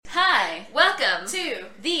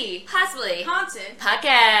the Possibly Haunted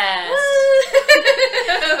Podcast.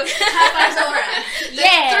 High fives all around. The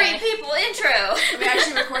 3 people intro. Are we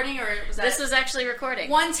actually recording, or was that? This was actually recording.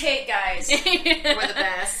 One take, guys. We're the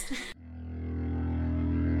best.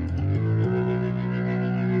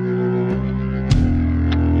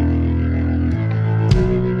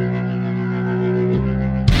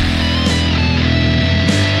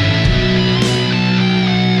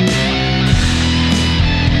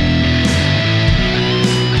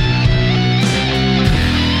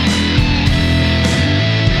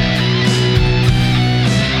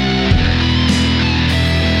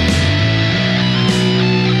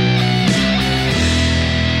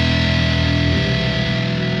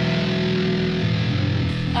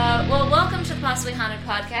 Possibly Haunted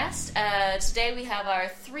Podcast. Today we have our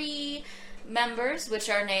 3 members, which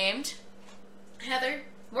are named Heather,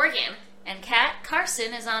 Morgan, and Kat.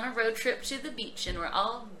 Carson is on a road trip to the beach, and we're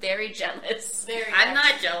all very jealous. I'm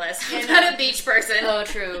not jealous. I'm not a beach person. Oh,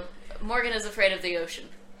 true. Morgan is afraid of the ocean.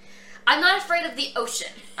 I'm not afraid of the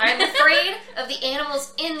ocean. I'm afraid of the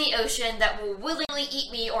animals in the ocean that will willingly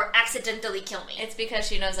eat me or accidentally kill me. It's because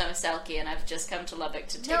she knows I'm a Selkie and I've just come to Lubbock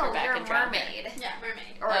to take her back and drown her. Mermaid. Yeah,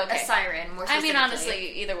 mermaid. Or a siren, more specifically. I mean,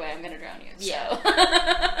 honestly, either way, I'm going to drown you. So.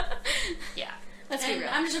 Yeah. Yeah. Let's be real.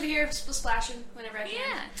 I'm just over here splashing whenever I can.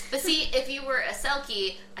 Yeah. But see, if you were a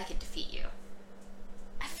Selkie, I could defeat you.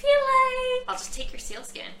 I feel like I'll just take your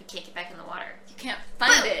sealskin. You can't get back in the water. You can't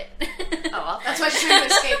find it. That's why she's trying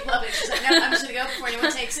to escape Lubbock. She's like, no, I'm just going to go before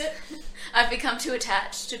anyone takes it. I've become too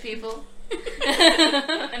attached to people.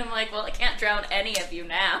 And I'm like, well, I can't drown any of you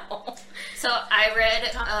now. So I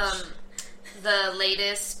read the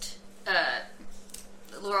latest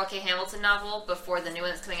Laurel K. Hamilton novel before the new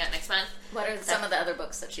one that's coming out next month. What are some of the other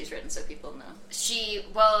books that she's written so people know?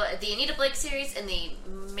 The Anita Blake series and the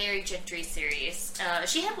Mary Gentry series.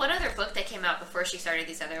 She had one other book that came out before she started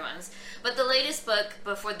these other ones. But the latest book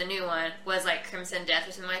before the new one was like Crimson Death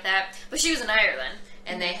or something like that. But she was in Ireland,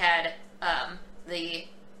 and they had the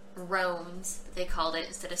Roans, they called it,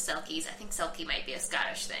 instead of Selkies. I think Selkie might be a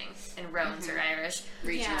Scottish thing, and Roans are Irish.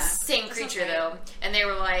 Yeah. Same creature, though. And they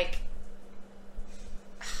were like,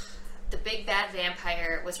 the big bad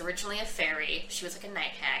vampire was originally a fairy. She was like a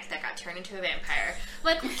night hag that got turned into a vampire.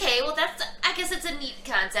 Like, okay, well I guess it's a neat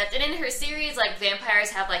concept. And in her series, like, vampires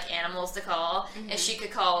have, like, animals to call, and she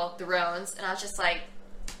could call the Roans, and I was just like,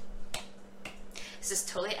 this is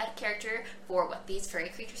totally out of character for what these fairy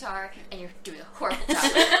creatures are, and you're doing a horrible job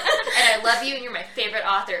with it. And I love you, and you're my favorite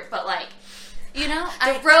author, but, like, you know,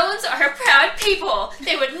 the Roans are a proud people.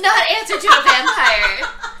 They would not answer to a vampire.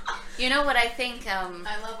 You know what I think? I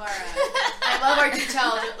love our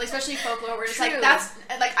detail, especially folklore. We're just like, that's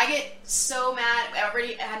like, I get so mad. I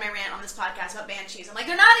already had my rant on this podcast about banshees. I'm like,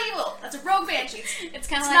 they're not evil. That's a rogue banshee. It's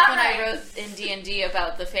kind of like when I wrote in D&D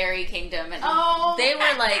about the fairy kingdom, and they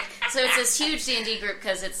were like, so it's this huge D&D group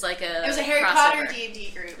because it's like it was a Harry Potter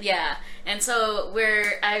D&D group. Yeah. And so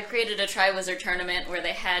I created a Triwizard tournament where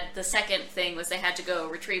they had, the second thing was they had to go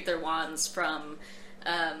retrieve their wands from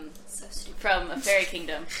a fairy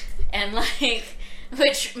kingdom, and like,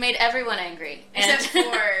 which made everyone angry, except for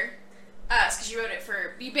us, because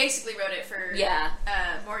you basically wrote it for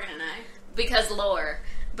Morgan and I, because lore.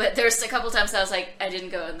 But there's a couple times I was like, I didn't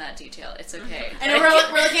go in that detail. It's okay. And we're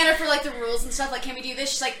looking at her for like the rules and stuff. Like, can we do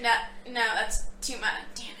this? She's like, no, that's too much.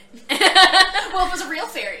 Damn it. Well, it was a real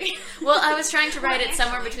fairy. Well, I was trying to write it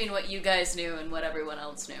somewhere between what you guys knew and what everyone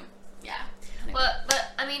else knew. Yeah. Well,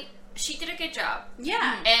 but I mean, she did a good job.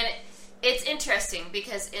 Yeah. And it's interesting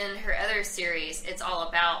because in her other series, it's all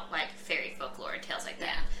about like fairy folklore and tales like that.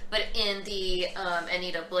 Yeah. But in the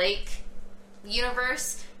Anita Blake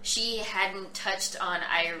universe, she hadn't touched on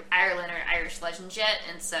Ireland or Irish legends yet,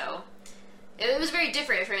 and so it was very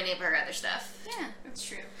different from any of her other stuff. Yeah, that's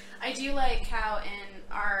true. I do like how in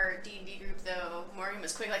our D&D group, though, Morgan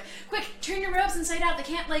was quick, turn your robes inside out. They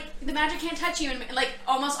can't, the magic can't touch you. And,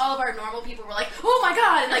 almost all of our normal people were like, oh my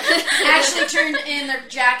god, and, actually turned in their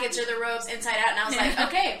jackets or their robes inside out. And I was like,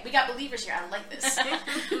 okay, we got believers here. I like this.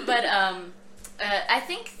 But, I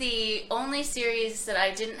think the only series that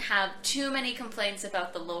I didn't have too many complaints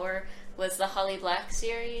about the lore was the Holly Black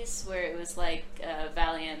series, where it was,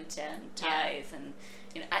 Valiant and Tithe and...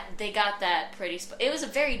 You know, they got that pretty... it was a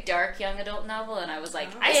very dark young adult novel, and I was like,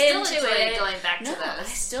 I still enjoy going back to those. I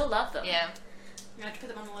still love them. Yeah. You have to put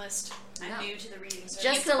them on the list. I'm new to the reading. So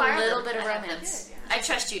just a little bit of romance. Yeah. I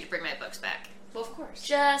trust you to bring my books back. Well, of course.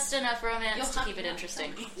 Just enough romance to keep it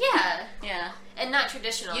interesting. Yeah. Yeah. And not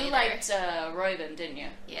traditional You either. liked Royven, didn't you?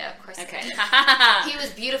 Yeah, of course Okay. I did. He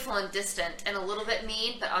was beautiful and distant and a little bit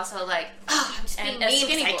mean, but also like, oh, I'm just being And a mean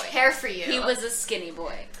skinny because boy. I care for you. He was a skinny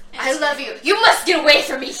boy. I love you. You must get away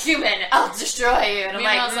from me, human. I'll destroy you. And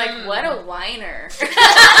I was like, what a whiner.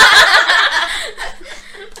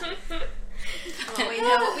 Well, we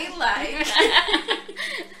know what we like.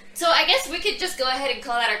 So I guess we could just go ahead and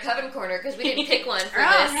call that our Coven Corner because we didn't pick one for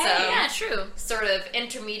Oh, this hey, Yeah, true. sort of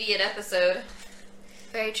intermediate episode.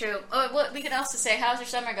 Very true. Oh, what we could also say, how's your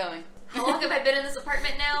summer going? How long have I been in this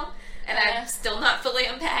apartment now? And I'm still not fully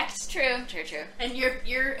unpacked. True. And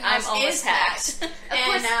your I'm house almost is packed. Of And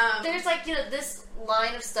course, there's like, this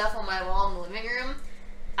line of stuff on my wall in the living room.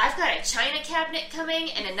 I've got a china cabinet coming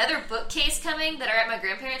and another bookcase coming that are at my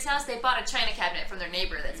grandparents' house. They bought a china cabinet from their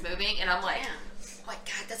neighbor that's moving, and I'm like, oh my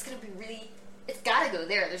god, that's going to be really... It's got to go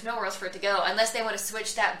there. There's nowhere else for it to go, unless they want to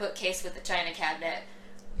switch that bookcase with the china cabinet.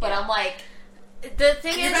 But I'm like... The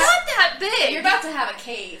thing It's is... not that big! You're about to have a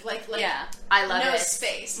cave. Like yeah. I love no it.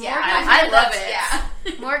 space. Morgan- Yeah, I love it.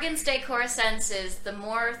 Yeah. Morgan's decor sense is the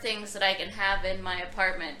more things that I can have in my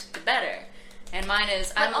apartment, the better. And mine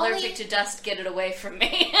is, But I'm only- allergic to dust, get it away from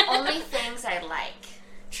me. Only things I like.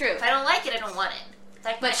 True. If I don't like it, I don't want it.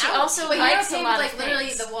 Like, But she my also But you're likes okay a lot with, of like, literally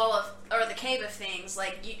things. the wall of, or the cave of things.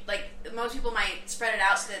 Like most people might spread it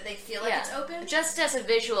out so that they feel like it's open. Just as a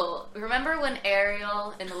visual, remember when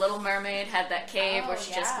Ariel in The Little Mermaid had that cave where Oh,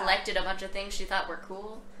 she just yeah. collected a bunch of things she thought were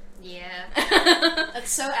cool? Yeah. That's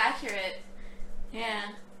so accurate. Yeah.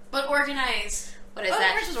 But organized. What is Oh,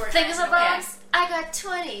 that? yours was organized, Things of okay. box. I got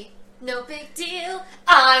 20. No big deal.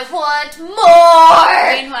 I want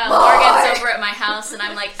more! Meanwhile, More! Morgan's over at my house, and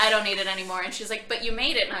I'm like, I don't need it anymore. And she's like, but you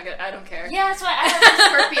made it. And I go, I don't care. Yeah, that's why I have the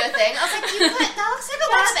Scorpio thing. I was like, that looks like a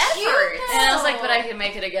lot of That's cute, effort. though. And I was like, but I can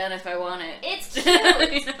make it again if I want it. It's cute.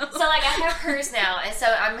 You know? So, like, I have hers now, and so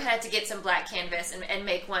I'm going to have to get some black canvas and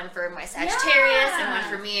make one for my Sagittarius, and one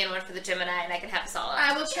for me, and one for the Gemini, and I can have us all up.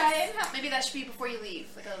 I will try it. Maybe that should be before you leave,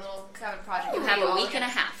 like a little coven project. You where have a all week get- and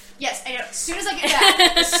a half. Yes, I know. As soon as I get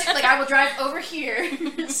back, like I will drive over here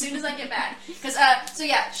as soon as I get back. Because so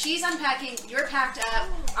yeah, she's unpacking. You're packed up.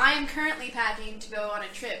 I am currently packing to go on a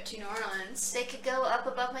trip to New Orleans. They could go up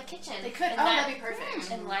above my kitchen. They could. And Oh, that'd be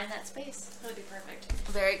perfect. And line that space. That would be perfect.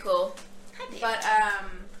 Very cool. But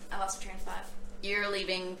I lost my train of thought. You're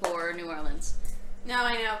leaving for New Orleans. No,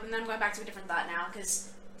 I know, and then I'm going back to a different thought now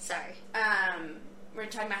because Sorry. we're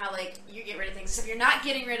talking about how like you get rid of things. So if you're not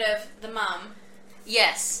getting rid of the mum,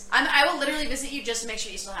 Yes. I will literally visit you just to make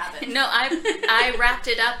sure you still have it. No, I wrapped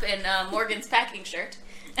it up in Morgan's packing shirt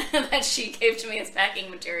that she gave to me as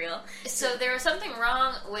packing material. So there was something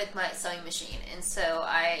wrong with my sewing machine, and so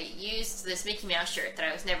I used this Mickey Mouse shirt that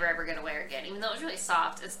I was never ever going to wear again, even though it was really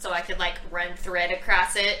soft, and so I could like run thread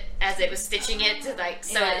across it as it was stitching it to like.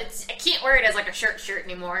 So Yeah. I can't wear it as like a shirt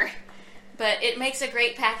anymore. But it makes a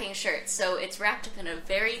great packing shirt, so it's wrapped up in a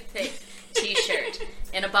very thick t-shirt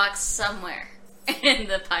in a box somewhere in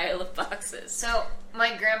the pile of boxes. So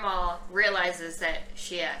my grandma realizes that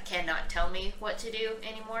she cannot tell me what to do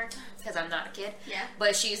anymore because I'm not a kid. Yeah.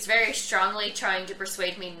 But she's very strongly trying to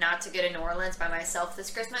persuade me not to go to New Orleans by myself this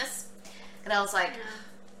Christmas. And I was like,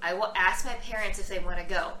 I will ask my parents if they want to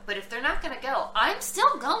go. But if they're not going to go, I'm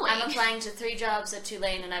still going. I'm applying to 3 jobs at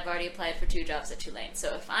Tulane, and I've already applied for 2 jobs at Tulane.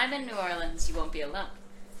 So if I'm in New Orleans, you won't be alone.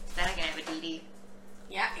 Then I can have a DD.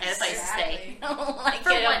 Yeah, And a place to stay. Like For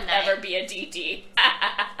it'll one night. never be a DD.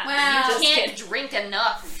 Well, Just You can't kidding. drink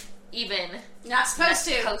enough, even. not supposed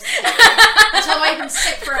to. Supposed That's why I've been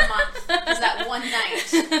sick for a month. Is that one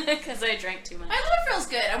night? Because I drank too much. My liver feels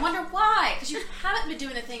good. I wonder why. Because you haven't been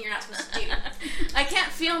doing the thing you're not supposed to do. I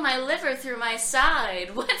can't feel my liver through my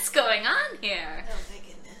side. What's going on here? Oh my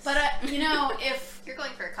goodness. But you know, if You're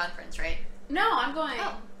going for a conference, right? no, I'm going.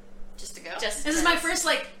 Oh. Just to go? Just This is my first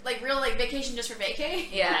like real like vacation just for vacay.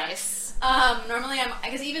 Yeah. Nice. Normally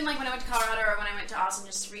because even like when I went to Colorado or when I went to Austin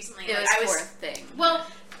just recently, It like, was I was for a thing. well,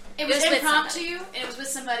 it was with impromptu and it was with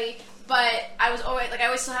somebody. But I was always like I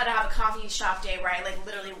always still had to have a coffee shop day where I like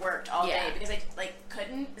literally worked all Yeah. day because I like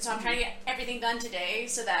couldn't. So I'm trying to get everything done today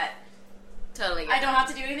so that Totally. I don't have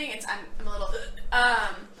to do anything. I'm a little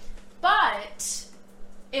but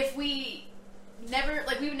if we would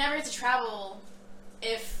never get to travel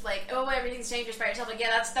if like everything's dangerous by yourself. Like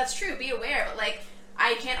yeah, that's true. Be aware, but like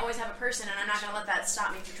I can't always have a person, and I'm not gonna let that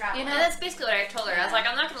stop me from traveling. You know, that's basically what I told her. I was like,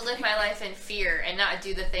 I'm not going to live my life in fear and not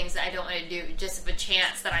do the things that I don't want to do just of a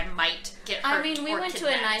chance that I might get hurt. I mean, we or went to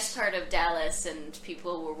a kidnapped. nice part of Dallas, and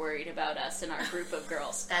people were worried about us and our group of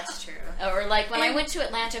girls. That's true. Or like when I went to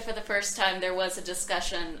Atlanta for the first time, there was a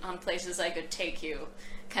discussion on places I could take you.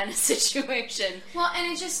 kind of situation. Well,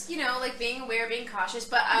 and it's just, like being aware, being cautious.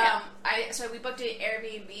 But so we booked an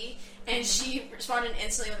Airbnb, and she responded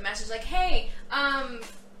instantly with a message like, "Hey,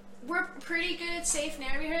 we're pretty good, safe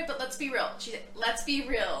neighborhood, but let's be real." She said, "Let's be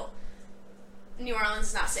real. New Orleans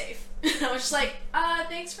is not safe." I was just like,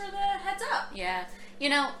 "Thanks for the heads up." Yeah.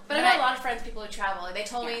 But I've got a lot of friends, people who travel. Like, they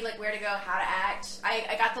told me where to go, how to act.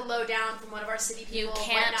 I got the lowdown from one of our city people. You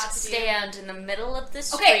can't stand in the middle of the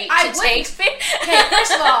street Okay, to take pictures. Okay,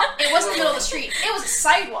 first of all, it wasn't the middle of the street. It was a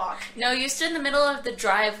sidewalk. No, you stood in the middle of the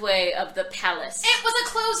driveway of the palace. It was a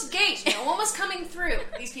closed gate. No one was coming through.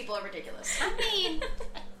 These people are ridiculous. I mean...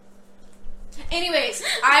 Anyways,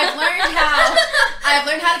 I've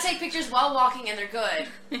learned how to take pictures while walking, and they're good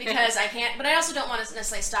because I can't. But I also don't want to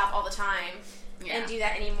necessarily stop all the time and do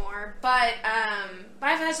that anymore. But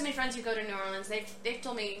I've had so many friends who go to New Orleans. They've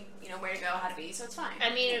told me where to go, how to be, so it's fine.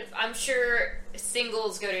 I mean, I'm sure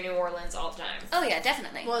singles go to New Orleans all the time. Oh yeah,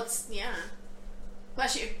 definitely. Well,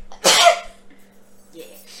 bless you.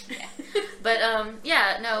 Yeah. But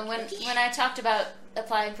when I talked about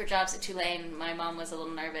applying for jobs at Tulane, my mom was a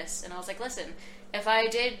little nervous, and I was like, listen, if I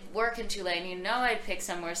did work in Tulane, I'd pick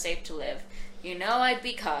somewhere safe to live. I'd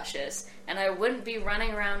be cautious, and I wouldn't be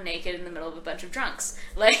running around naked in the middle of a bunch of drunks.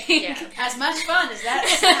 As much fun as that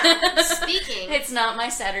sounds. It's not my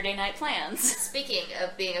Saturday night plans. Speaking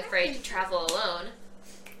of being afraid to travel alone,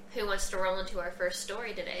 who wants to roll into our first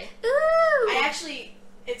story today? Ooh!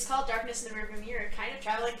 It's called Darkness in the Rearview Mirror, kind of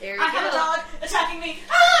traveling. There you I go. have a dog attacking me.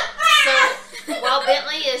 So, while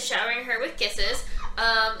Bentley is showering her with kisses,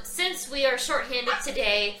 since we are shorthanded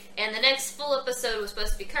today, and the next full episode was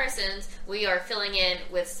supposed to be Carson's, we are filling in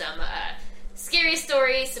with some scary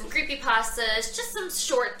stories, some creepypastas, just some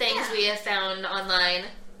short things we have found online.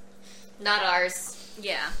 Not ours.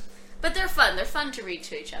 Yeah. But they're fun. They're fun to read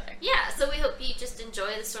to each other. Yeah, so we hope you just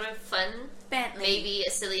enjoy this sort of fun, Bentley. maybe a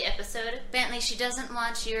silly episode. Bentley, she doesn't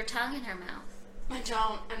want your tongue in her mouth. I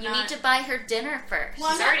don't. You need to buy her dinner first.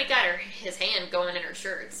 Well, she's already got his hand going in her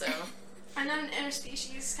shirt, so... I'm not an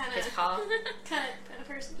interspecies kind His paw. of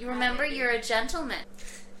person. You remember, you're a gentleman.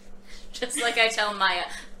 Just like I tell Maya,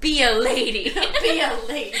 be a lady. Be a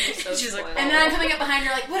lady. So She's like, and then I'm coming up behind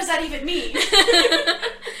her like, what does that even mean?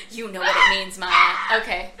 You know what it means, Maya.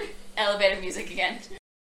 Okay. Elevator music again.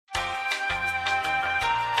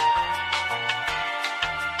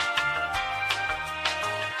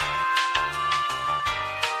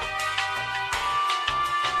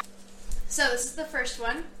 So this is the first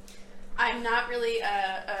one. I'm not really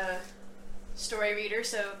a story reader,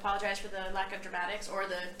 so apologize for the lack of dramatics or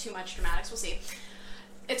the too much dramatics. We'll see.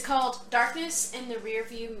 It's called Darkness in the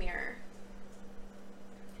Rearview Mirror.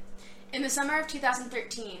 In the summer of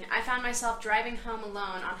 2013, I found myself driving home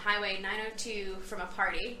alone on Highway 902 from a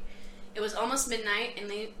party. It was almost midnight,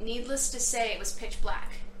 and needless to say, it was pitch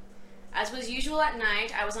black. As was usual at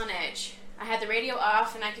night, I was on edge. I had the radio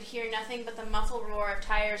off, and I could hear nothing but the muffled roar of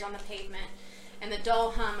tires on the pavement and the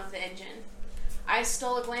dull hum of the engine. I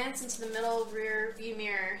stole a glance into the middle rear view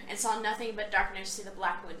mirror and saw nothing but darkness through the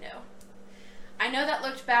black window. I know that I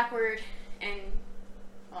looked backward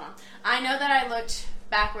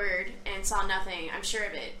and saw nothing. I'm sure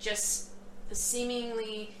of it. Just the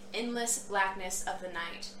seemingly endless blackness of the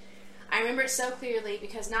night. I remember it so clearly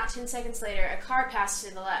because not 10 seconds later, a car passed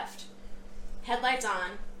to the left. Headlights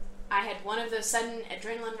on. I had one of those sudden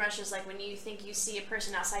adrenaline rushes like when you think you see a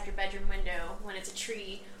person outside your bedroom window, when it's a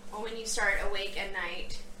tree, or when you start awake at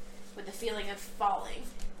night with the feeling of falling.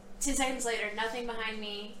 10 seconds later, nothing behind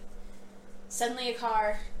me. Suddenly a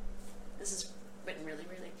car. This is written really,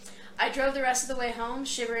 really. I drove the rest of the way home,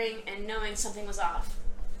 shivering and knowing something was off.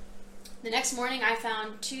 The next morning, I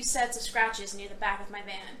found 2 sets of scratches near the back of my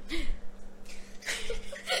van.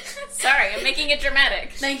 Sorry, I'm making it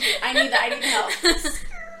dramatic. Thank you. I need that. I need help.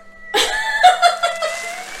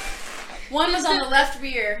 One was on the left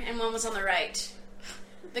rear and one was on the right.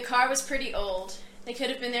 The car was pretty old. They could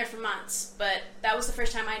have been there for months, but that was the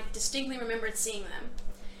first time I distinctly remembered seeing them.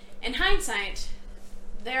 In hindsight,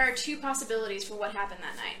 there are 2 possibilities for what happened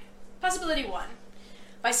that night. Possibility 1.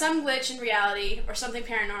 By some glitch in reality or something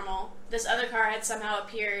paranormal, this other car had somehow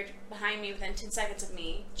appeared behind me within 10 seconds of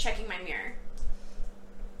me, checking my mirror.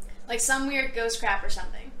 Like some weird ghost crap or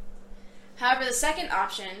something. However, the second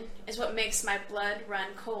option is what makes my blood run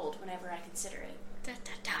cold whenever I consider it. Da,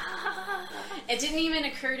 da, da. It didn't even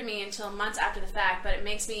occur to me until months after the fact, but it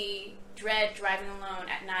makes me dread driving alone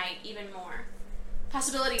at night even more.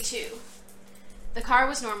 Possibility 2. The car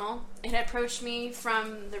was normal. It had approached me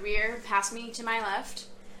from the rear, past me to my left.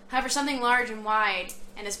 However, something large and wide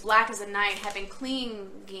and as black as the night had been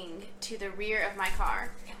clinging to the rear of my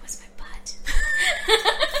car. It was my butt.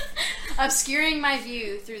 obscuring my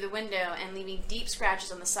view through the window and leaving deep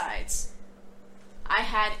scratches on the sides. I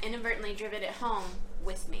had inadvertently driven it home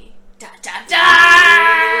with me. Da da da!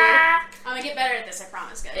 I'm gonna get better at this, I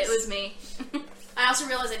promise, guys. It was me. I also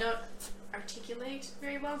realized I don't articulate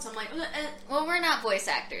very well, so I'm like, Well, we're not voice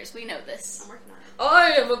actors. We know this. I'm working on it.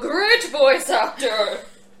 I am a great voice actor.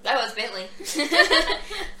 That was Bentley.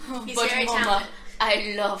 He's But very Mama, talented.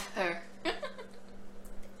 I love her. Do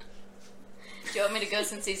you want me to go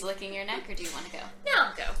since he's licking your neck, or do you want to go? No,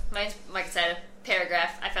 I'll go. Mine's, like I said, a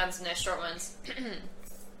paragraph. I found some nice short ones.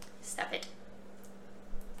 Stop it.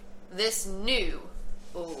 This new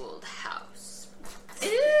old house.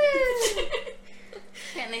 Ooh.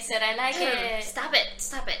 And they said, I like it. Stop it.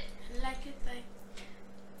 Stop it. I like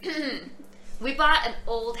it, like... We bought an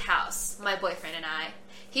old house, my boyfriend and I.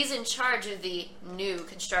 He's in charge of the new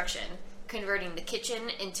construction, converting the kitchen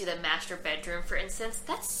into the master bedroom, for instance.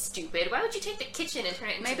 That's stupid. Why would you take the kitchen and turn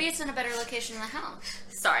it into... Maybe it's in a better location in the house.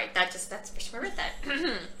 Sorry, that's I should have read that.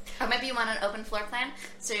 Or maybe you want an open floor plan,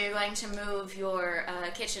 so you're going to move your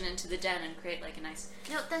kitchen into the den and create like a nice...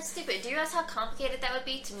 No, that's stupid. Do you realize how complicated that would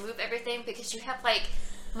be to move everything? Because you have, like,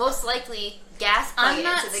 most likely gas plug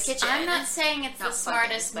into the kitchen. I'm not saying it's Not the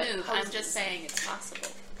smartest plug-ins, but move. hoses. I'm just saying it's possible.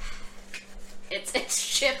 It's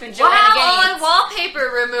Chip and While Joanna on Gaines. wallpaper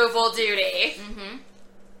removal duty. Mm-hmm.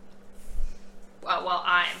 Well,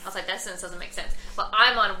 I was like, that sentence doesn't make sense. Well,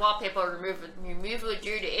 I'm on wallpaper removal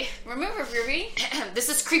duty. Remove her, Ruby. This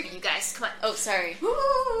is creepy, you guys. Come on. Oh, sorry.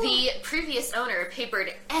 The previous owner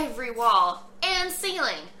papered every wall and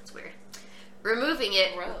ceiling. That's weird. Removing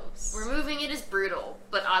it is brutal,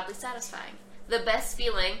 but oddly satisfying. The best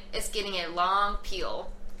feeling is getting a long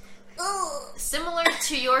peel. Similar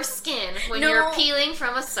to your skin when No. you're peeling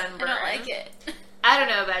from a I sunburn. don't like it. I don't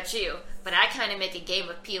know about you, but I kind of make a game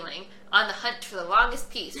of peeling, on the hunt for the longest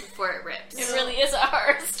piece before it rips. It really is a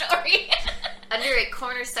horror story. Under a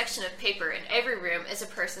corner section of paper in every room is a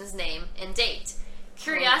person's name and date.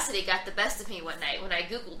 Curiosity got the best of me one night when I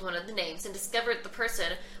googled one of the names and discovered the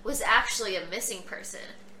person was actually a missing person.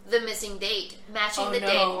 The missing date, matching Oh, the no.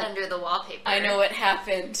 date under the wallpaper. I know what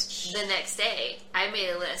happened. The next day, I made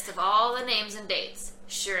a list of all the names and dates.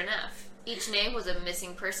 Sure enough, each name was a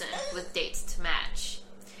missing person with dates to match.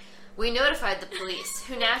 We notified the police,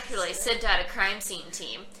 who naturally sent out a crime scene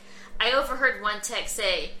team. I overheard one text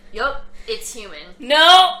say, "Yup, it's human."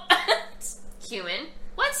 No! Human?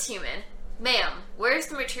 What's human? Ma'am, where's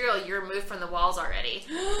the material you removed from the walls already?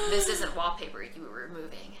 This isn't wallpaper you were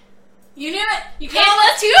removing. You knew it! You It can't...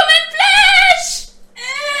 was human flesh!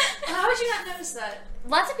 How would you not notice that?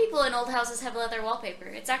 Lots of people in old houses have leather wallpaper.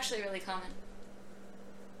 It's actually really common.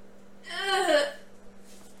 Ugh.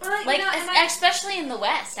 Well, Like, you know, and I- especially in the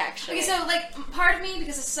West, actually. Okay, so like part of me,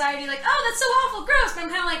 because of society, like, oh, that's so awful, gross. But I'm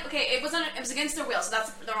kind of like, okay, it was against their will, so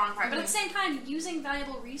that's the wrong part. But at the same time, using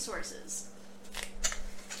valuable resources.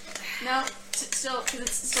 No, still, because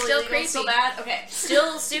it's still illegal, creepy. still bad. Okay,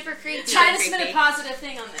 Still super creepy. trying to spin a positive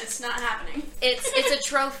thing on this, not happening. It's a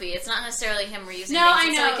trophy. It's not necessarily him reusing No, things. I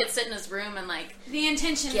It's know. so he could sit in his room and like. The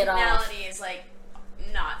Get off. intentionality is like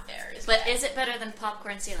not there. Is But bad. is it better than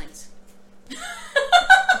popcorn ceilings?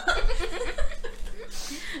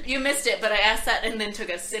 You missed it, but I asked that and then took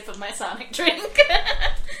a sip of my Sonic drink.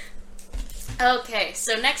 Okay,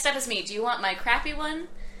 so next up is me. Do you want my crappy one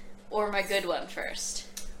or my good one first?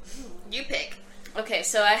 You pick. Okay,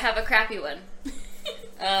 so I have a crappy one,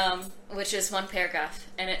 which is one paragraph,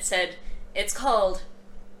 and it said, it's called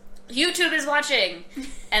YouTube is watching,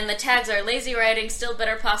 and the tags are lazy writing, still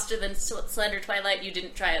better posture than Slender Twilight, you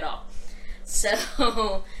didn't try at all.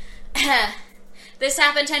 So, this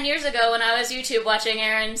happened 10 years ago when I was YouTube watching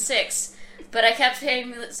Aaron 6, but I kept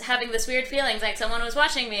having this weird feelings like someone was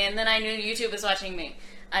watching me, and then I knew YouTube was watching me.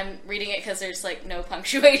 I'm reading it because there's, like, no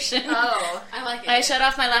punctuation. Oh. I like it. I shut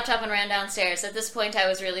off my laptop and ran downstairs. At this point, I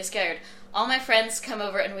was really scared. All my friends come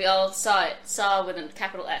over and we all saw it. Saw with a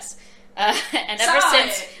capital S. And ever Saw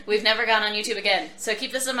since, it. we've never gone on YouTube again. So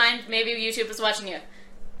keep this in mind. Maybe YouTube is watching you.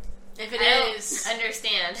 If it I don't is,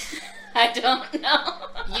 understand. I don't know.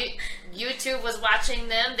 YouTube was watching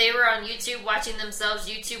them. They were on YouTube watching themselves.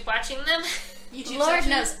 YouTube watching them. YouTube Lord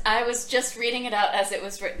section. knows. I was just reading it out as it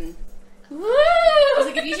was written. Woo! I was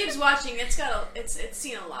like, if YouTube's watching, it's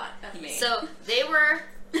seen a lot of me. So they were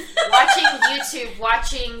watching YouTube,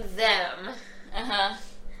 watching them, Uh-huh.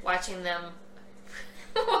 watching them.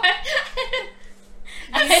 What?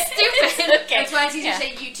 I'm stupid. Okay. That's why it's easy Yeah. to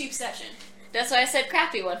say YouTube session. That's why I said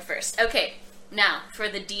crappy one first. Okay, now for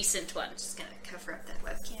the decent one. Just gonna cover up that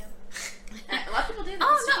webcam. A lot of people do that.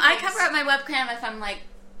 Oh It's no, stupid I things. cover up my webcam if I'm like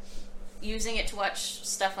using it to watch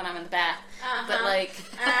stuff when I'm in the bath. But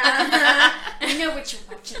I know what you're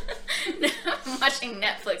watching. I'm watching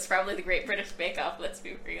Netflix, probably the Great British Bake Off, let's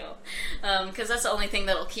be real. Because that's the only thing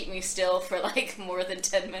that'll keep me still for more than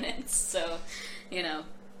 10 minutes. So,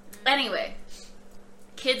 Anyway,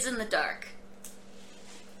 kids in the dark.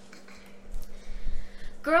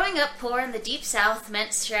 Growing up poor in the deep south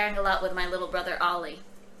meant sharing a lot with my little brother Ollie.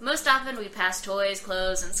 Most often we passed toys,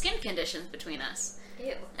 clothes, and skin conditions between us.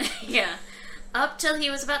 Ew. Yeah. Up till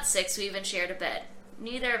he was about 6, we even shared a bed.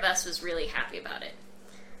 Neither of us was really happy about it.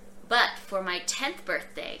 But for my 10th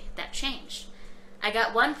birthday, that changed. I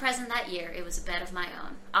got one present that year. It was a bed of my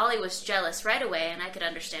own. Ollie was jealous right away, and I could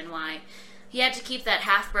understand why. He had to keep that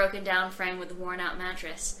half-broken down frame with the worn-out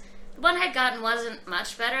mattress. The one I'd gotten wasn't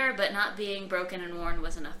much better, but not being broken and worn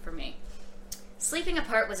was enough for me. Sleeping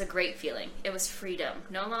apart was a great feeling. It was freedom.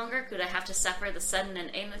 No longer could I have to suffer the sudden and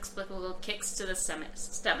inexplicable kicks to the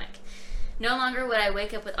stomach. No longer would I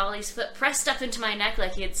wake up with Ollie's foot pressed up into my neck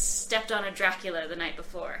like he had stepped on a Dracula the night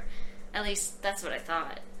before. At least, that's what I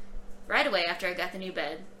thought. Right away after I got the new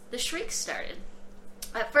bed, the shrieks started.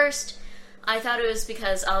 At first, I thought it was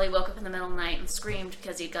because Ollie woke up in the middle of the night and screamed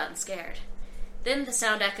because he'd gotten scared. Then the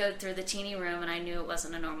sound echoed through the teeny room, and I knew it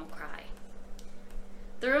wasn't a normal cry.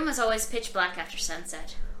 The room was always pitch black after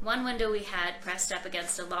sunset. One window we had pressed up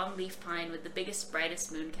against a long-leaf pine with the biggest,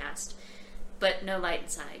 brightest moon cast, but no light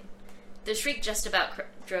inside. The shriek just about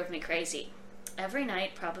drove me crazy. Every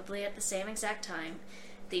night, probably at the same exact time,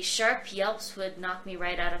 these sharp yelps would knock me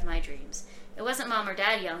right out of my dreams. It wasn't Mom or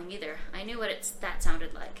Dad yelling either. I knew what that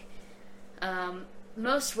sounded like.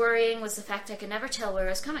 Most worrying was the fact I could never tell where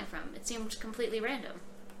it was coming from. It seemed completely random.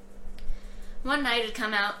 One night it'd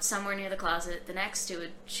come out somewhere near the closet, the next it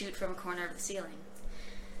would shoot from a corner of the ceiling.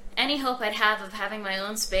 Any hope I'd have of having my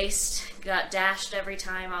own space got dashed every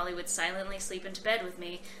time Ollie would silently sleep into bed with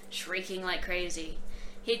me, shrieking like crazy.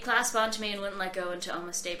 He'd clasp onto me and wouldn't let go until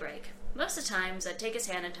almost daybreak. Most of the times, I'd take his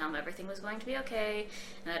hand and tell him everything was going to be okay,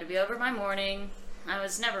 and that it'd be over by morning. I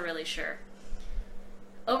was never really sure.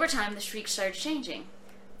 Over time, the shrieks started changing.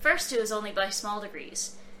 First, it was only by small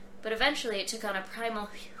degrees, but eventually it took on a primal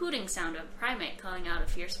hooting sound of a primate calling out a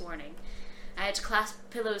fierce warning. I had to clasp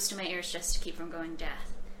pillows to my ears just to keep from going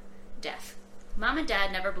deaf. Mom and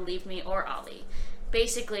Dad never believed me or Ollie,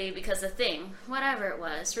 basically because the thing, whatever it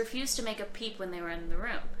was, refused to make a peep when they were in the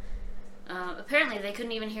room. Apparently they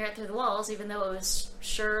couldn't even hear it through the walls, even though it was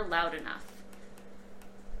sure loud enough.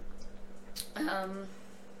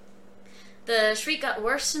 The shriek got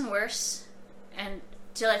worse and worse,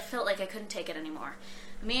 until I felt like I couldn't take it anymore.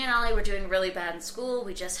 Me and Ollie were doing really bad in school.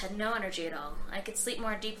 We just had no energy at all. I could sleep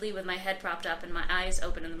more deeply with my head propped up and my eyes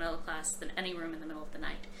open in the middle of class than any room in the middle of the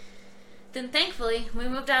night. Then, thankfully, we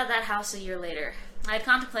moved out of that house a year later. I had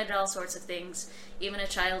contemplated all sorts of things, even a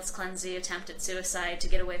child's clumsy attempt at suicide to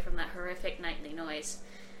get away from that horrific nightly noise.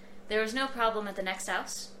 There was no problem at the next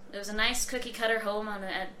house. It was a nice cookie-cutter home on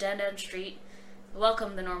a dead-end street.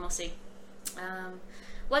 Welcome to normalcy.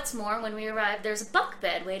 What's more, when we arrived, there was a bunk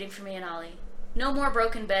bed waiting for me and Ollie. No more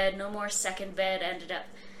broken bed, no more second bed ended up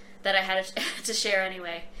that I had to share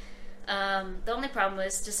anyway. The only problem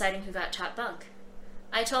was deciding who got top bunk.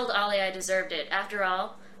 I told Ollie I deserved it. After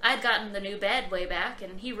all, I'd gotten the new bed way back,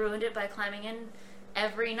 and he ruined it by climbing in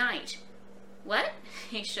every night. What?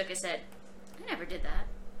 He shook his head. I never did that.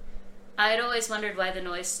 I had always wondered why the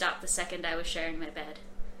noise stopped the second I was sharing my bed.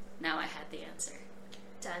 Now I had the answer.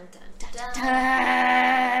 Dun, dun, dun, dun.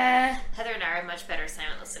 Heather and I are much better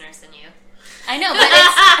silent listeners than you. I know, but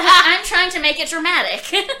I'm trying to make it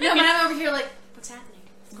dramatic. No, but I'm over here like, what's happening?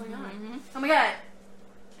 What's going on? Mm-hmm. Oh my god.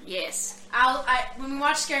 Yes. When we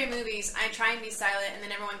watch scary movies, I try and be silent, and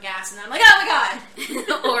then everyone gasps, and then I'm like, oh my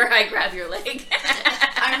god! Or I grab your leg.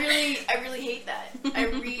 I really hate that.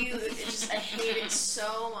 I hate it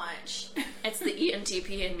so much. It's the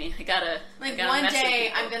ENTP in me. I gotta one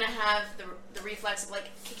day I'm gonna have the reflex of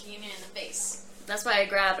kicking you in the face. That's why I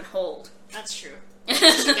grab and hold. That's true.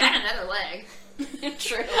 She got another leg.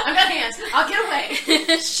 True. I've got hands. I'll get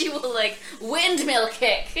away. She will windmill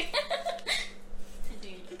kick.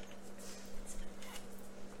 Indeed.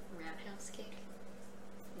 Roundhouse kick.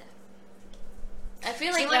 No. I feel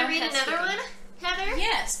Do like you want to read roundhouse another kick- one, Heather?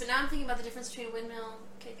 Yes, but now I'm thinking about the difference between a windmill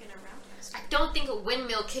kick and a roundhouse. I don't think a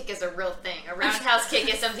windmill kick is a real thing. A roundhouse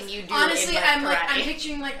kick is something you do. Honestly, in I'm karate.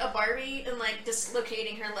 picturing a Barbie and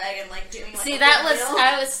dislocating her leg and doing See, a that was windmill.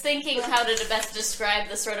 I was thinking how to best describe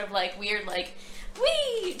the sort of weird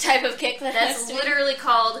wee type of kick That's has literally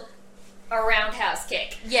called a roundhouse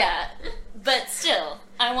kick. Yeah, but still,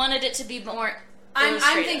 I wanted it to be more I'm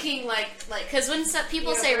thinking like because when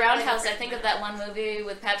people say Roundhouse, I think of that one movie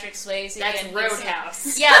with Patrick Swayze. That's and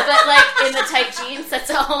Roadhouse. Yeah, but like in the tight jeans.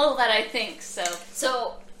 That's all that I think.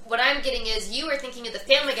 So what I'm getting is you are thinking of the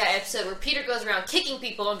Family Guy episode where Peter goes around kicking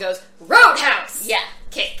people and goes Roadhouse. Yeah,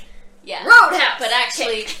 kick. Yeah, Roadhouse. But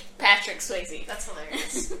actually, kick. Patrick Swayze. That's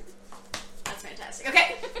hilarious. That's fantastic.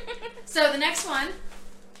 Okay, so the next one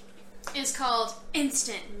is called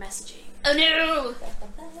instant messaging. Oh no!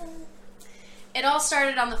 It all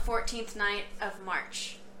started on the 14th night of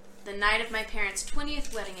March, the night of my parents'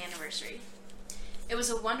 20th wedding anniversary. It was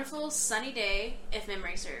a wonderful, sunny day, if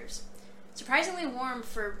memory serves. Surprisingly warm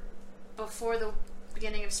for before the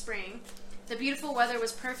beginning of spring. The beautiful weather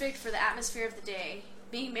was perfect for the atmosphere of the day.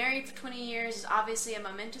 Being married for 20 years is obviously a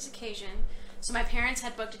momentous occasion, so my parents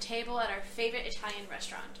had booked a table at our favorite Italian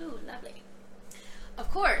restaurant. Ooh, lovely. Of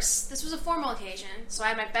course, this was a formal occasion, so I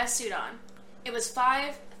had my best suit on. It was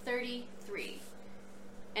 5:33,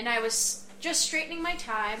 and I was just straightening my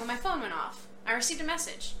tie when my phone went off. I received a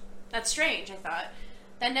message. That's strange, I thought.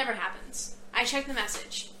 That never happens. I checked the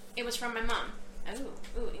message. It was from my mom.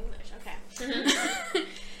 Ooh, English, okay.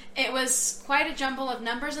 It was quite a jumble of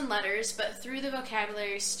numbers and letters, but through the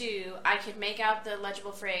vocabulary stew, I could make out the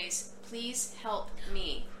legible phrase, "Please help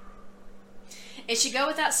me." It should go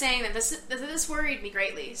without saying that this worried me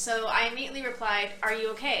greatly, so I immediately replied, "Are you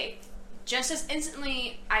okay?" Just as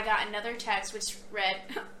instantly, I got another text which read,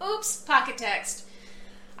 "Oops, pocket text."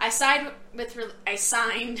 I signed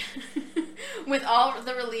with all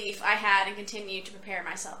the relief I had and continued to prepare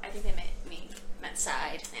myself. I think they meant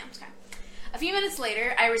sighed. Yeah, okay. A few minutes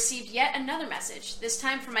later, I received yet another message, this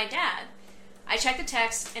time from my dad. I checked the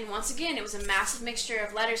text, and once again, it was a massive mixture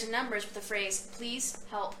of letters and numbers with the phrase, "Please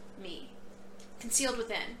help me," concealed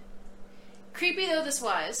within. Creepy though this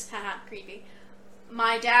was, haha, creepy,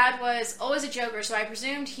 my dad was always a joker, so I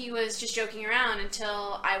presumed he was just joking around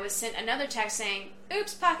until I was sent another text saying,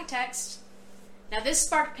 "Oops, pocket text." Now this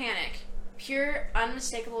sparked panic. Pure,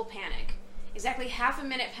 unmistakable panic. Exactly half a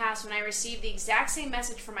minute passed when I received the exact same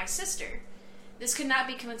message from my sister. This could not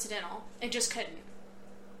be coincidental. It just couldn't.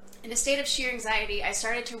 In a state of sheer anxiety, I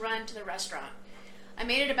started to run to the restaurant. I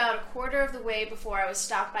made it about a quarter of the way before I was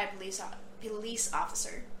stopped by a police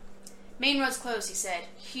officer. "Main road's closed," he said.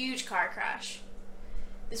 "Huge car crash."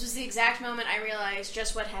 This was the exact moment I realized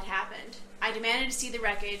just what had happened. I demanded to see the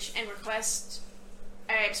wreckage, and request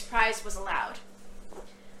I was surprised was allowed.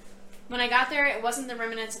 When I got there, it wasn't the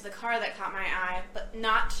remnants of the car that caught my eye, but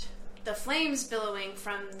not the flames billowing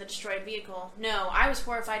from the destroyed vehicle. No, I was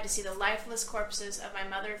horrified to see the lifeless corpses of my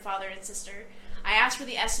mother, father, and sister. I asked for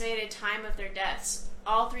the estimated time of their deaths.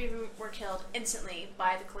 All three of them were killed instantly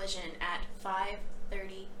by the collision at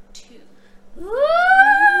 5:32. Woo!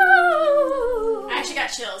 I actually got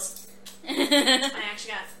chills. I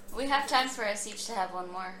actually got... We have time for us each to have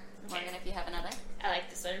one more. Morgan, if you have another. I like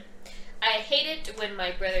this one. I hate it when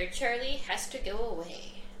my brother Charlie has to go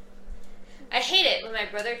away. I hate it when my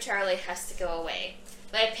brother Charlie has to go away.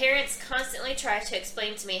 My parents constantly try to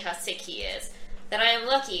explain to me how sick he is, that I am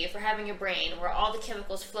lucky for having a brain where all the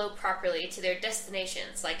chemicals flow properly to their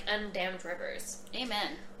destinations like undammed rivers.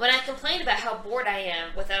 Amen. When I complain about how bored I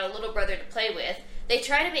am without a little brother to play with, they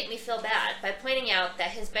try to make me feel bad by pointing out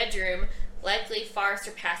that his bedroom likely far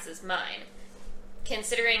surpasses mine,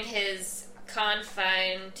 considering his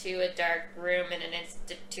confined to a dark room in an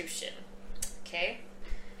institution. Okay?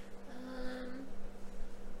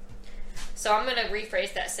 So I'm going to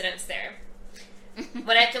rephrase that sentence there.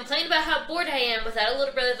 When I complain about how bored I am without a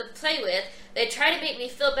little brother to play with, they try to make me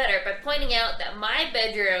feel better by pointing out that my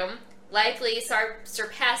bedroom likely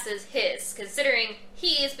surpasses his, considering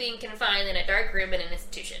he is being confined in a dark room in an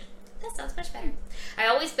institution. That sounds much better. I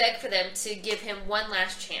always beg for them to give him one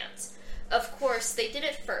last chance. Of course, they did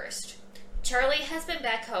it first. Charlie has been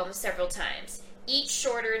back home several times, each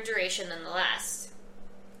shorter in duration than the last.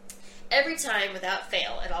 Every time, without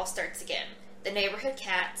fail, it all starts again. The neighborhood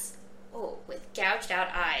cats, with gouged out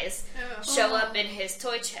eyes, show up in his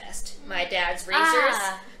toy chest. My dad's razors,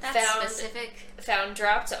 found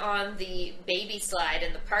dropped on the baby slide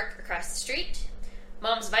in the park across the street.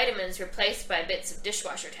 Mom's vitamins replaced by bits of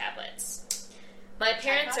dishwasher tablets. My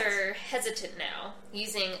parents are hesitant now,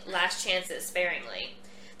 using last chances sparingly.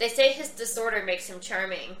 They say his disorder makes him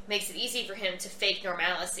charming, makes it easy for him to fake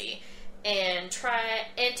normalcy, and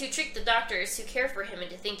to trick the doctors who care for him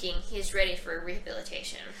into thinking he is ready for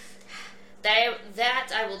rehabilitation.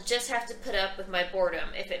 That I will just have to put up with my boredom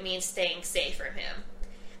if it means staying safe from him.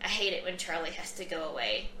 I hate it when Charlie has to go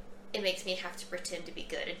away. It makes me have to pretend to be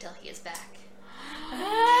good until he is back. Dun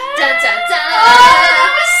dun dun! Oh,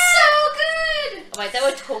 that was so good! I'm like, that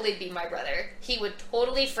would totally be my brother. He would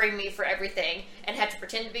totally frame me for everything and have to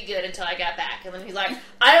pretend to be good until I got back. And then he's like,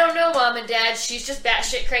 I don't know, Mom and Dad, she's just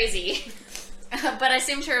batshit crazy. But I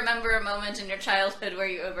seem to remember a moment in your childhood where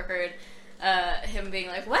you overheard him being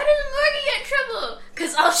like, why doesn't Morgan get in trouble?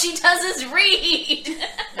 Because all she does is read.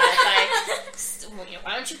 That's like,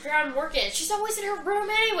 why don't you cry on working? She's always in her room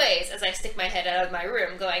anyways. As I stick my head out of my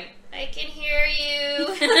room going, I can hear you.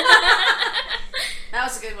 That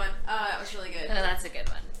was a good one. Oh, that was really good. Oh, that's a good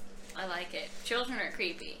one. I like it. Children are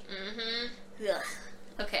creepy. Mm-hmm. Ugh.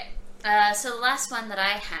 Okay. So the last one that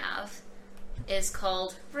I have is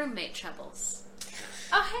called Roommate Troubles.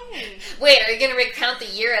 Oh, hey. Wait, are you going to recount the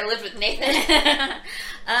year I lived with Nathan?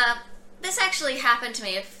 This actually happened to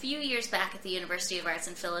me a few years back at the University of Arts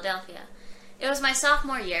in Philadelphia. It was my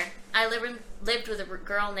sophomore year. I lived with a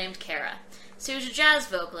girl named Kara. She was a jazz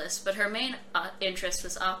vocalist, but her main interest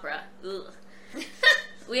was opera. Ugh.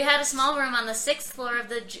 We had a small room on the 6th floor of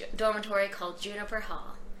the dormitory called Juniper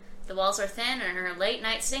Hall. The walls were thin, and her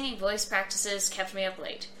late-night singing voice practices kept me up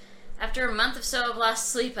late. After a month or so of lost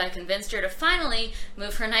sleep, I convinced her to finally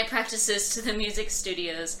move her night practices to the music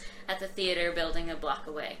studios at the theater building a block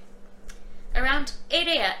away. Around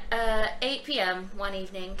 8 p.m. one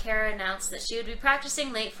evening, Kara announced that she would be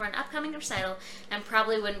practicing late for an upcoming recital and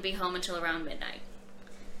probably wouldn't be home until around midnight.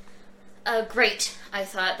 Great, I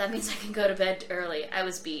thought. That means I can go to bed early. I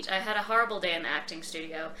was beat. I had a horrible day in the acting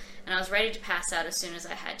studio, and I was ready to pass out as soon as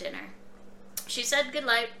I had dinner. She said good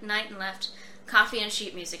night and left, coffee and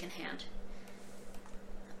sheet music in hand.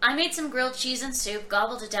 I made some grilled cheese and soup,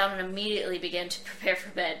 gobbled it down, and immediately began to prepare for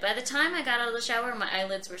bed. By the time I got out of the shower, my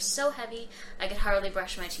eyelids were so heavy I could hardly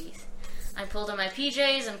brush my teeth. I pulled on my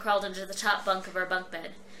PJs and crawled into the top bunk of our bunk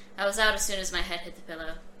bed. I was out as soon as my head hit the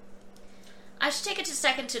pillow. I should take a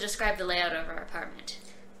second to describe the layout of our apartment.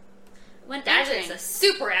 That is a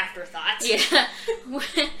super afterthought. Yeah.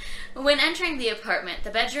 When entering the apartment,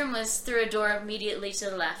 the bedroom was through a door immediately to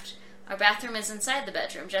the left. Our bathroom is inside the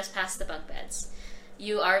bedroom, just past the bunk beds.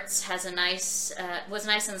 Arts was nice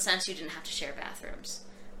in the sense you didn't have to share bathrooms.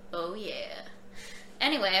 Oh yeah.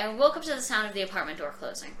 Anyway, I woke up to the sound of the apartment door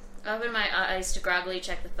closing. I opened my eyes to groggily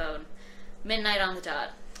check the phone. Midnight on the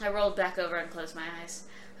dot. I rolled back over and closed my eyes.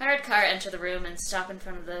 I heard Kara enter the room and stop in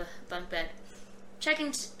front of the bunk bed.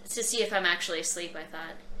 Checking to see if I'm actually asleep, I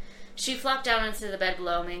thought. She flopped down into the bed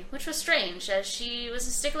below me, which was strange, as she was a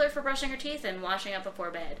stickler for brushing her teeth and washing up before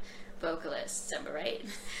bed. Vocalists, am I right?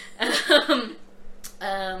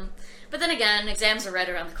 But then again, exams were right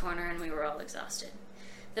around the corner and we were all exhausted.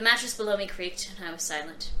 The mattress below me creaked and I was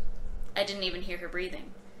silent. I didn't even hear her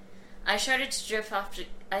breathing. I started to drift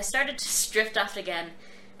off again,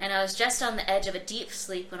 and I was just on the edge of a deep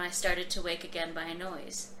sleep when I started to wake again by a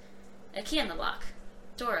noise. A key in the lock.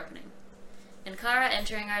 Door opening. And Kara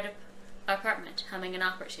entering our apartment, humming an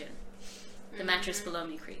opera tune. The mattress below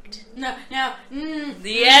me creaked. No.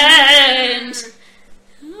 The end!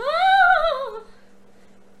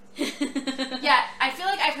 Yeah, I feel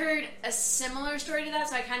like I've heard a similar story to that,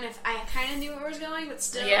 so I kind of knew where it was going, but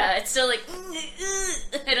still. Yeah, it's still like,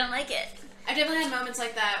 I don't like it. I've definitely had moments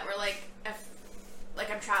like that where, like,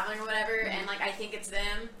 I'm traveling or whatever, and, like, I think it's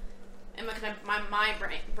them, and my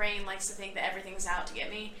brain likes to think that everything's out to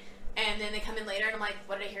get me, and then they come in later, and I'm like,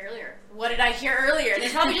 what did I hear earlier? And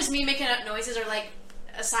it's probably just me making up noises or, like,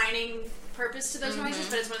 assigning purpose to those noises,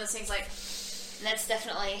 but it's one of those things, like... That's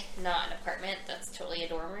definitely not an apartment. That's totally a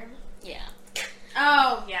dorm room. Yeah.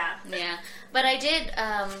 Oh, yeah. Yeah. But I did,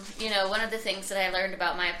 one of the things that I learned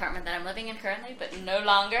about my apartment that I'm living in currently, but no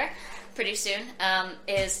longer, pretty soon,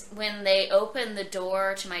 is when they open the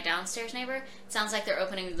door to my downstairs neighbor, it sounds like they're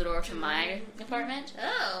opening the door to my apartment.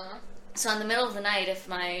 Oh. So in the middle of the night, if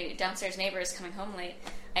my downstairs neighbor is coming home late,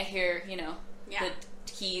 I hear, the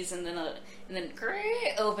keys and then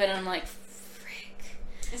open, and I'm like,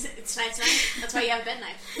 It's nice. That's why you have a bed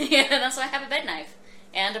knife. Yeah, that's why I have a bed knife.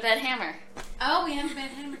 And a bed hammer. Oh, we have a bed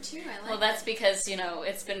hammer too. I like Well, that's because,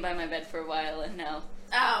 it's been by my bed for a while, and now...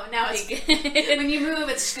 Oh, now it's... when you move,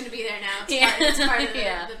 it's just going to be there now. It's part of the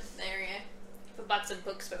area. If a box of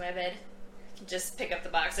books by my bed, I can just pick up the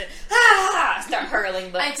box and start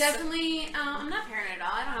hurling books. I definitely... I'm not paranoid at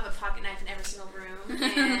all. I don't have a pocket knife in every single room,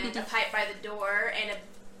 and a pipe by the door, and a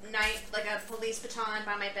knife, like a police baton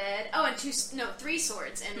by my bed. Oh, and 3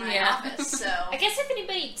 swords in my office, so... I guess if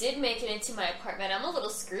anybody did make it into my apartment, I'm a little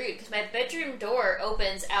screwed, because my bedroom door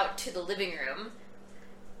opens out to the living room.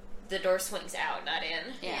 The door swings out, not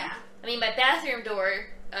in. Yeah. I mean, my bathroom door,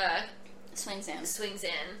 swings in,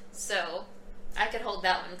 so I could hold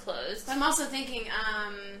that one closed. But I'm also thinking,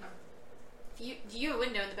 you have a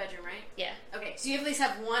window in the bedroom, right? Yeah. Okay, so you at least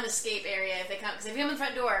have one escape area if they come, because if you come in the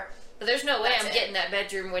front door... But there's no way That's I'm it. getting that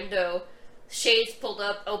bedroom window, shades pulled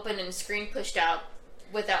up, open, and screen pushed out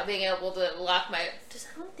without being able to lock my... I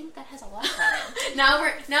don't think that has a lock on it. Now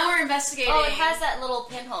we're investigating. Oh, it has that little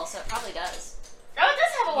pinhole, so it probably does. Oh, it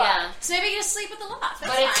does have a lock. Yeah. So maybe you just sleep with the lock.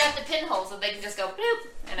 That's But it's fine. got the pinhole, so they can just go boop.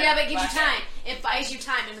 And Yeah, but it gives you lock time. It buys you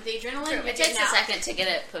time, and with the adrenaline, True. you're It takes getting a out. second to get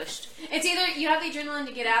it pushed. It's either you have the adrenaline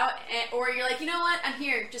to get out, or you're like, you know what, I'm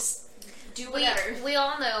here, just do whatever. We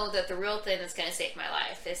all know that the real thing that's going to save my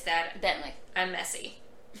life is that Bentley. I'm messy.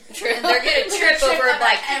 True. And they're going to trip over about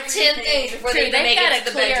like everything. 10 things before True, they even they've make got it a to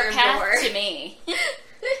the clear bedroom path door. to me.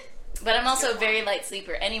 But I'm also a very light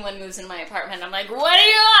sleeper. Anyone moves in my apartment, I'm like, what do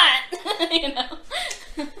you want? You know?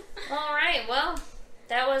 All right, well,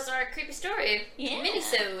 that was our creepy story. Yeah.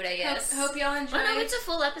 Minisode, I guess. Hope y'all enjoyed. Oh, no, it's a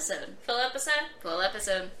full episode. Full episode? Full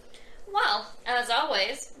episode. Well, as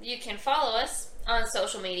always, you can follow us on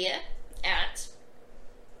social media at,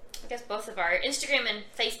 I guess both of our Instagram and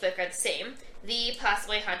Facebook are the same, the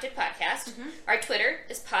Possibly Haunted Podcast. Mhm. Our Twitter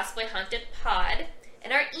is Possibly Haunted Pod.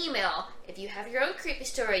 And our email, if you have your own creepy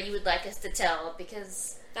story you would like us to tell,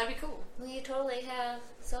 because That'd be cool. we totally have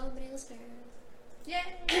so many listeners. Yay!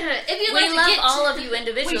 If you'd We like to love get all to- of you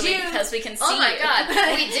individually We do. because we can see Oh my you. God.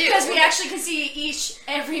 We do. Because we actually can see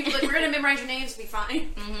every. Like, we're gonna memorize your names. Be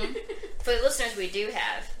fine. Mhm. For the listeners we do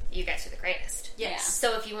have, you guys are the greatest. Yes.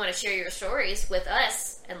 So if you want to share your stories with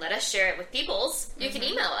us and let us share it with people's, you can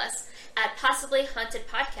email us at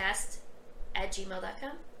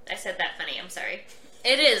possiblyhauntedpodcast@gmail.com. I said that funny, I'm sorry.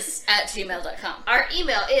 It is at gmail.com. Our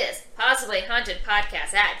email is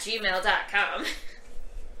possiblyhauntedpodcast@gmail.com.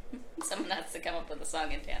 Someone has to come up with a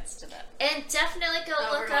song and dance to that. And definitely go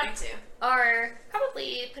Oh, we're look up going to.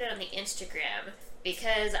 probably put it on the Instagram,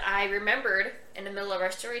 because I remembered in the middle of our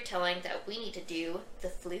storytelling that we need to do the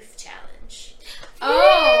floof challenge.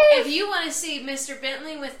 Oh, if you want to see Mr.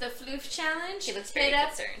 Bentley with the floof challenge, He looks very hit up-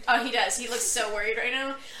 concerned. Oh, he does. He looks so worried right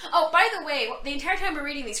now. Oh, by the way, the entire time we're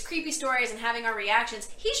reading these creepy stories and having our reactions,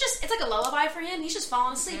 it's like a lullaby for him. He's just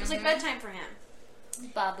falling asleep. It's like bedtime for him.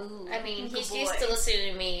 Babu. I mean, Good he's boy. used to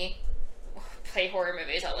listening to me play horror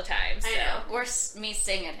movies all the time, so... I know. Or me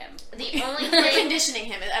sing at him. The only We're thing... conditioning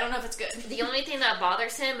him. I don't know if it's good. The only thing that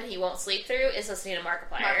bothers him and he won't sleep through is listening to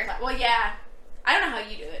Markiplier. Well, yeah. I don't know how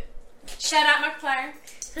you do it. Shout out Markiplier.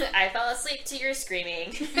 I fell asleep to your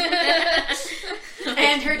screaming.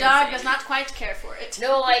 And her dog does not quite care for it.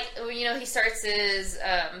 No, like, you know, he starts his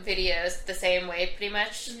videos the same way, pretty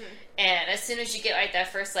much. Mhm. And as soon as you get, like,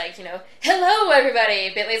 that first, like, you know, hello, everybody,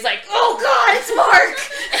 Bentley's like, oh, God, it's Mark!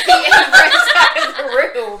 And he runs out of the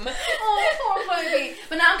room. Oh, poor baby.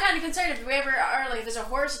 But now I'm kind of concerned if we ever are, like, if there's a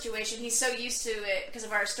horror situation, he's so used to it because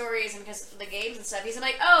of our stories and because of the games and stuff. He's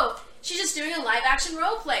like, oh, she's just doing a live action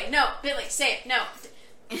role play. No, Billy, say it. No.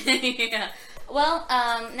 Yeah. Well,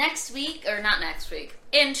 next week, or not next week,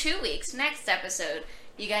 in 2 weeks, next episode,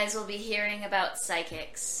 you guys will be hearing about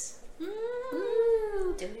psychics.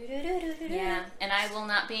 Yeah, and I will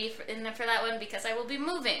not be in there for that one because I will be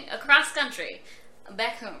moving across country,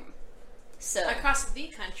 back home. So, Across the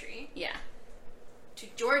country yeah. to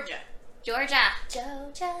Georgia. Georgia.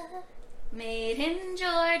 Made in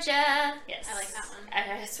Georgia. Yes. I like that one.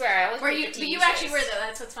 I swear, I always Where make you, the but TV you actually shows. were, though.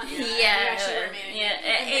 That's what's funny. Yeah, You actually were made yeah.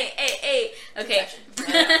 it. Hey. Okay.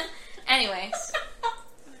 Exception. Anyways,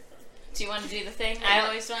 do you want to do the thing I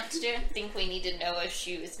always want to do? I think we need to know if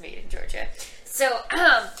she was made in Georgia. So,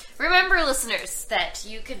 remember, listeners, that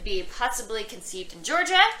you could be possibly conceived in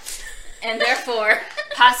Georgia, and therefore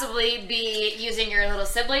possibly be using your little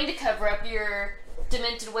sibling to cover up your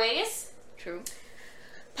demented ways. True.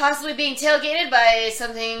 Possibly being tailgated by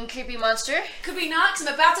something creepy monster. Could be not, 'cause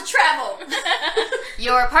I'm about to travel.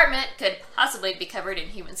 Your apartment could possibly be covered in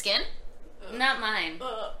human skin. Not mine.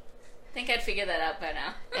 Ugh. I think I'd figure that out by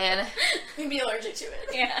now. And You'd be allergic to it.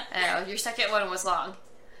 Yeah. your second one was long.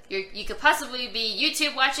 You could possibly be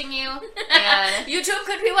YouTube watching you. And, YouTube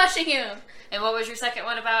could be watching you. and what was your second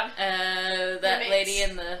one about? That Roommates. lady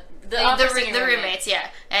in the The roommates, yeah.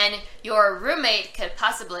 And your roommate could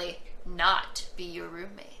possibly not be your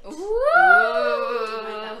roommate. Ooh.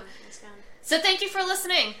 So thank you for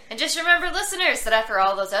listening. And just remember, listeners, that after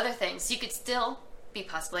all those other things, you could still be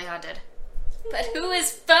possibly haunted. But who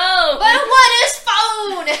is phone? But what is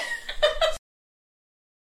phone?